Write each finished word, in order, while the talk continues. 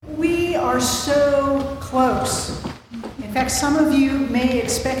are so close. In fact, some of you may be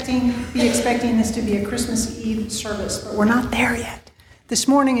expecting this to be a Christmas Eve service, but we're not there yet. This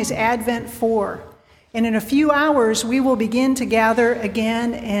morning is Advent 4, and in a few hours we will begin to gather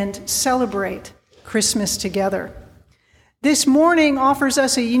again and celebrate Christmas together. This morning offers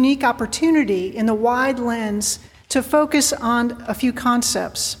us a unique opportunity in the wide lens to focus on a few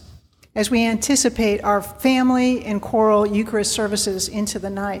concepts as we anticipate our family and choral Eucharist services into the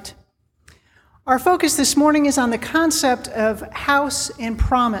night. Our focus this morning is on the concept of house and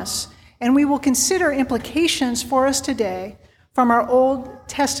promise, and we will consider implications for us today from our Old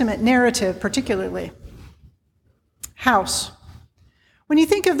Testament narrative particularly. House. When you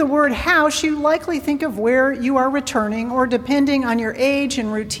think of the word house, you likely think of where you are returning, or depending on your age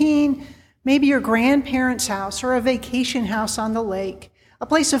and routine, maybe your grandparents' house or a vacation house on the lake, a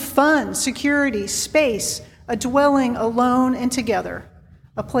place of fun, security, space, a dwelling alone and together,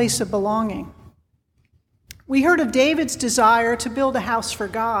 a place of belonging. We heard of David's desire to build a house for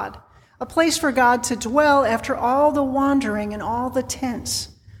God, a place for God to dwell after all the wandering and all the tents.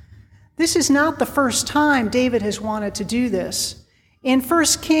 This is not the first time David has wanted to do this. In 1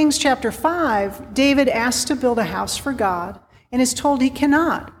 Kings chapter 5, David asks to build a house for God and is told he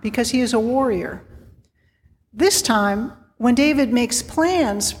cannot because he is a warrior. This time, when David makes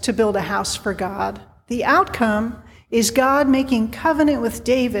plans to build a house for God, the outcome is God making covenant with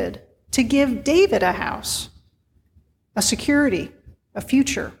David to give David a house, a security, a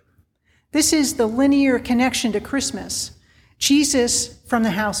future. This is the linear connection to Christmas, Jesus from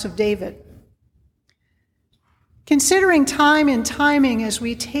the house of David. Considering time and timing as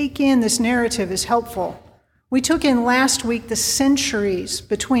we take in this narrative is helpful. We took in last week the centuries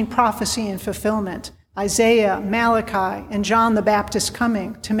between prophecy and fulfillment, Isaiah, Malachi, and John the Baptist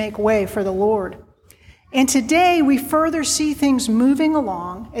coming to make way for the Lord. And today we further see things moving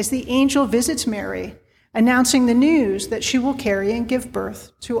along as the angel visits Mary, announcing the news that she will carry and give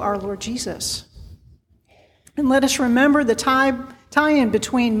birth to our Lord Jesus. And let us remember the tie-in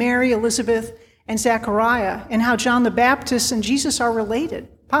between Mary, Elizabeth, and Zechariah, and how John the Baptist and Jesus are related,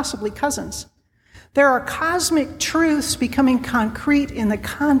 possibly cousins. There are cosmic truths becoming concrete in the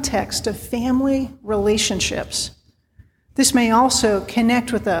context of family relationships. This may also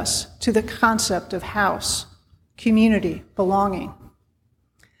connect with us to the concept of house, community, belonging.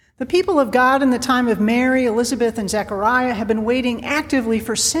 The people of God in the time of Mary, Elizabeth, and Zechariah have been waiting actively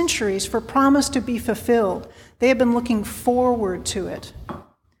for centuries for promise to be fulfilled. They have been looking forward to it.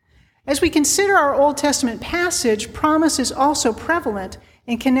 As we consider our Old Testament passage, promise is also prevalent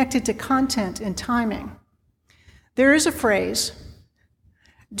and connected to content and timing. There is a phrase,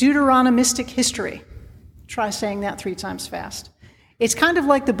 Deuteronomistic history. Try saying that 3 times fast. It's kind of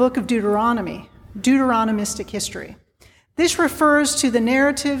like the book of Deuteronomy, Deuteronomistic history. This refers to the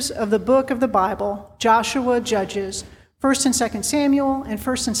narratives of the book of the Bible, Joshua, Judges, 1st and 2nd Samuel, and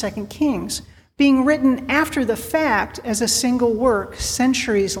 1st and 2nd Kings, being written after the fact as a single work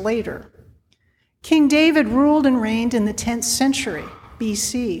centuries later. King David ruled and reigned in the 10th century.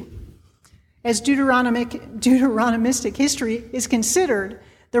 BC. As Deuteronomistic history is considered,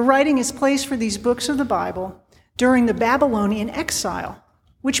 the writing is placed for these books of the Bible during the Babylonian exile,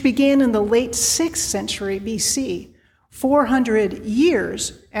 which began in the late 6th century BC, 400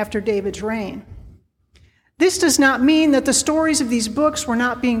 years after David's reign. This does not mean that the stories of these books were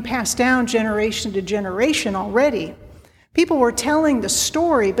not being passed down generation to generation already. People were telling the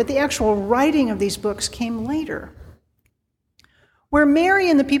story, but the actual writing of these books came later. Where Mary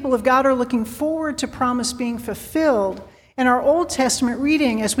and the people of God are looking forward to promise being fulfilled, in our Old Testament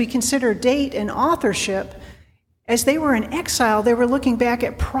reading, as we consider date and authorship, as they were in exile, they were looking back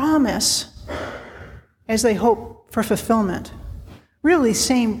at promise as they hope for fulfillment. Really,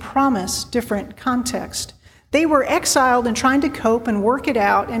 same promise, different context. They were exiled and trying to cope and work it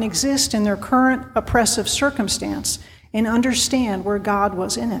out and exist in their current oppressive circumstance and understand where God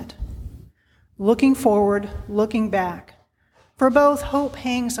was in it. Looking forward, looking back. For both, hope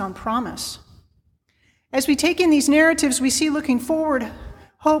hangs on promise. As we take in these narratives, we see looking forward,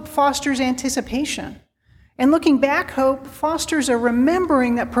 hope fosters anticipation. And looking back, hope fosters a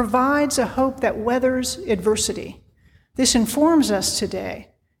remembering that provides a hope that weathers adversity. This informs us today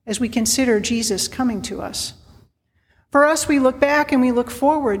as we consider Jesus coming to us. For us, we look back and we look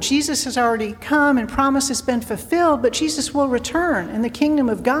forward. Jesus has already come and promise has been fulfilled, but Jesus will return and the kingdom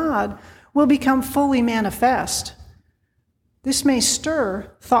of God will become fully manifest. This may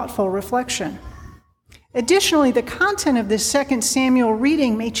stir thoughtful reflection. Additionally, the content of this 2 Samuel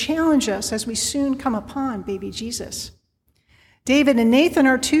reading may challenge us as we soon come upon baby Jesus. David and Nathan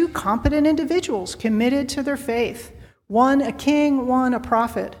are 2 competent individuals committed to their faith, one a king, one a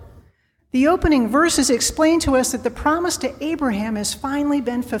prophet. The opening verses explain to us that the promise to Abraham has finally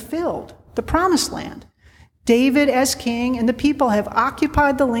been fulfilled, the promised land. David as king and the people have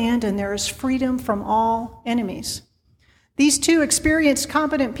occupied the land, and there is freedom from all enemies. These two experienced,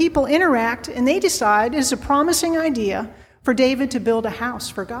 competent people interact, and they decide it is a promising idea for David to build a house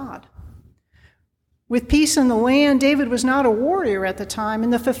for God. With peace in the land, David was not a warrior at the time,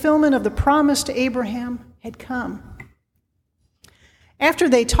 and the fulfillment of the promise to Abraham had come. After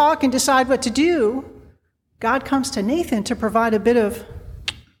they talk and decide what to do, God comes to Nathan to provide a bit of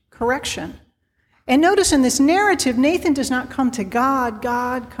correction. And notice in this narrative, Nathan does not come to God,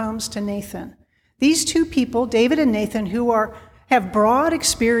 God comes to Nathan. These two people, David and Nathan, who have broad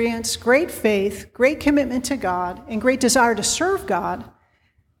experience, great faith, great commitment to God, and great desire to serve God,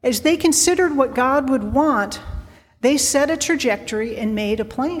 as they considered what God would want, they set a trajectory and made a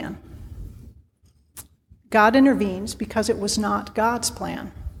plan. God intervenes because it was not God's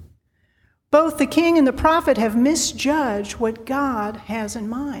plan. Both the king and the prophet have misjudged what God has in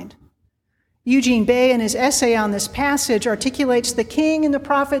mind. Eugene Bay, in his essay on this passage, articulates the king and the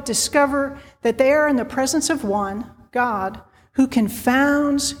prophet discover that they are in the presence of one, God, who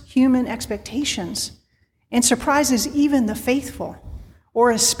confounds human expectations and surprises even the faithful, or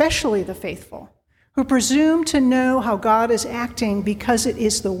especially the faithful, who presume to know how God is acting because it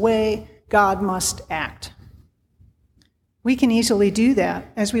is the way God must act. We can easily do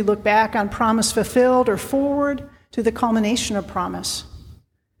that as we look back on promise fulfilled or forward to the culmination of promise.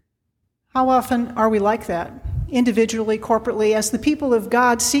 How often are we like that? Individually, corporately, as the people of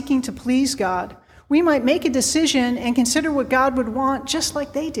God seeking to please God, we might make a decision and consider what God would want just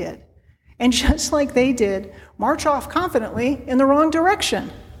like they did. And just like they did, march off confidently in the wrong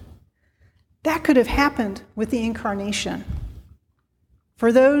direction. That could have happened with the incarnation.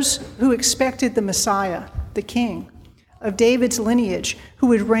 For those who expected the Messiah, the King, of David's lineage, who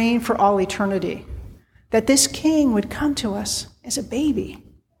would reign for all eternity, that this King would come to us as a baby.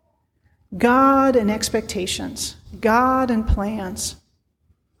 God and expectations, God and plans.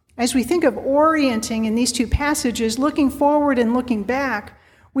 As we think of orienting in these two passages, looking forward and looking back,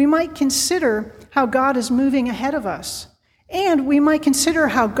 we might consider how God is moving ahead of us. And we might consider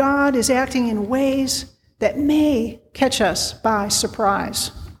how God is acting in ways that may catch us by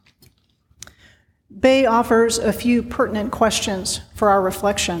surprise. Bay offers a few pertinent questions for our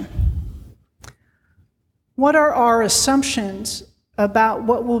reflection. What are our assumptions about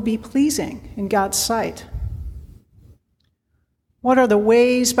what will be pleasing in God's sight? What are the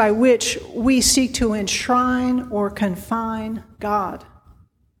ways by which we seek to enshrine or confine God?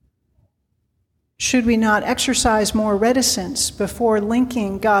 Should we not exercise more reticence before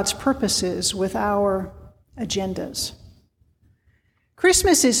linking God's purposes with our agendas?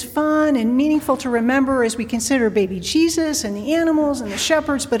 Christmas is fun and meaningful to remember as we consider baby Jesus and the animals and the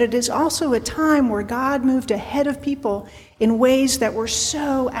shepherds, but it is also a time where God moved ahead of people in ways that were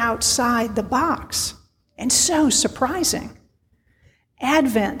so outside the box and so surprising.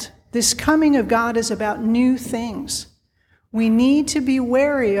 Advent, this coming of God, is about new things. We need to be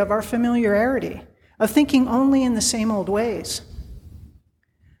wary of our familiarity, of thinking only in the same old ways.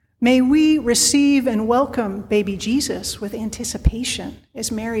 May we receive and welcome baby Jesus with anticipation,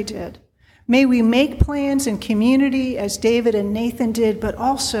 as Mary did. May we make plans in community as David and Nathan did, but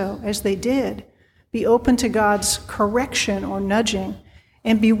also, as they did, be open to God's correction or nudging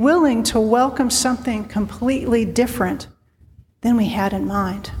and be willing to welcome something completely different than we had in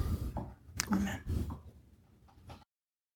mind.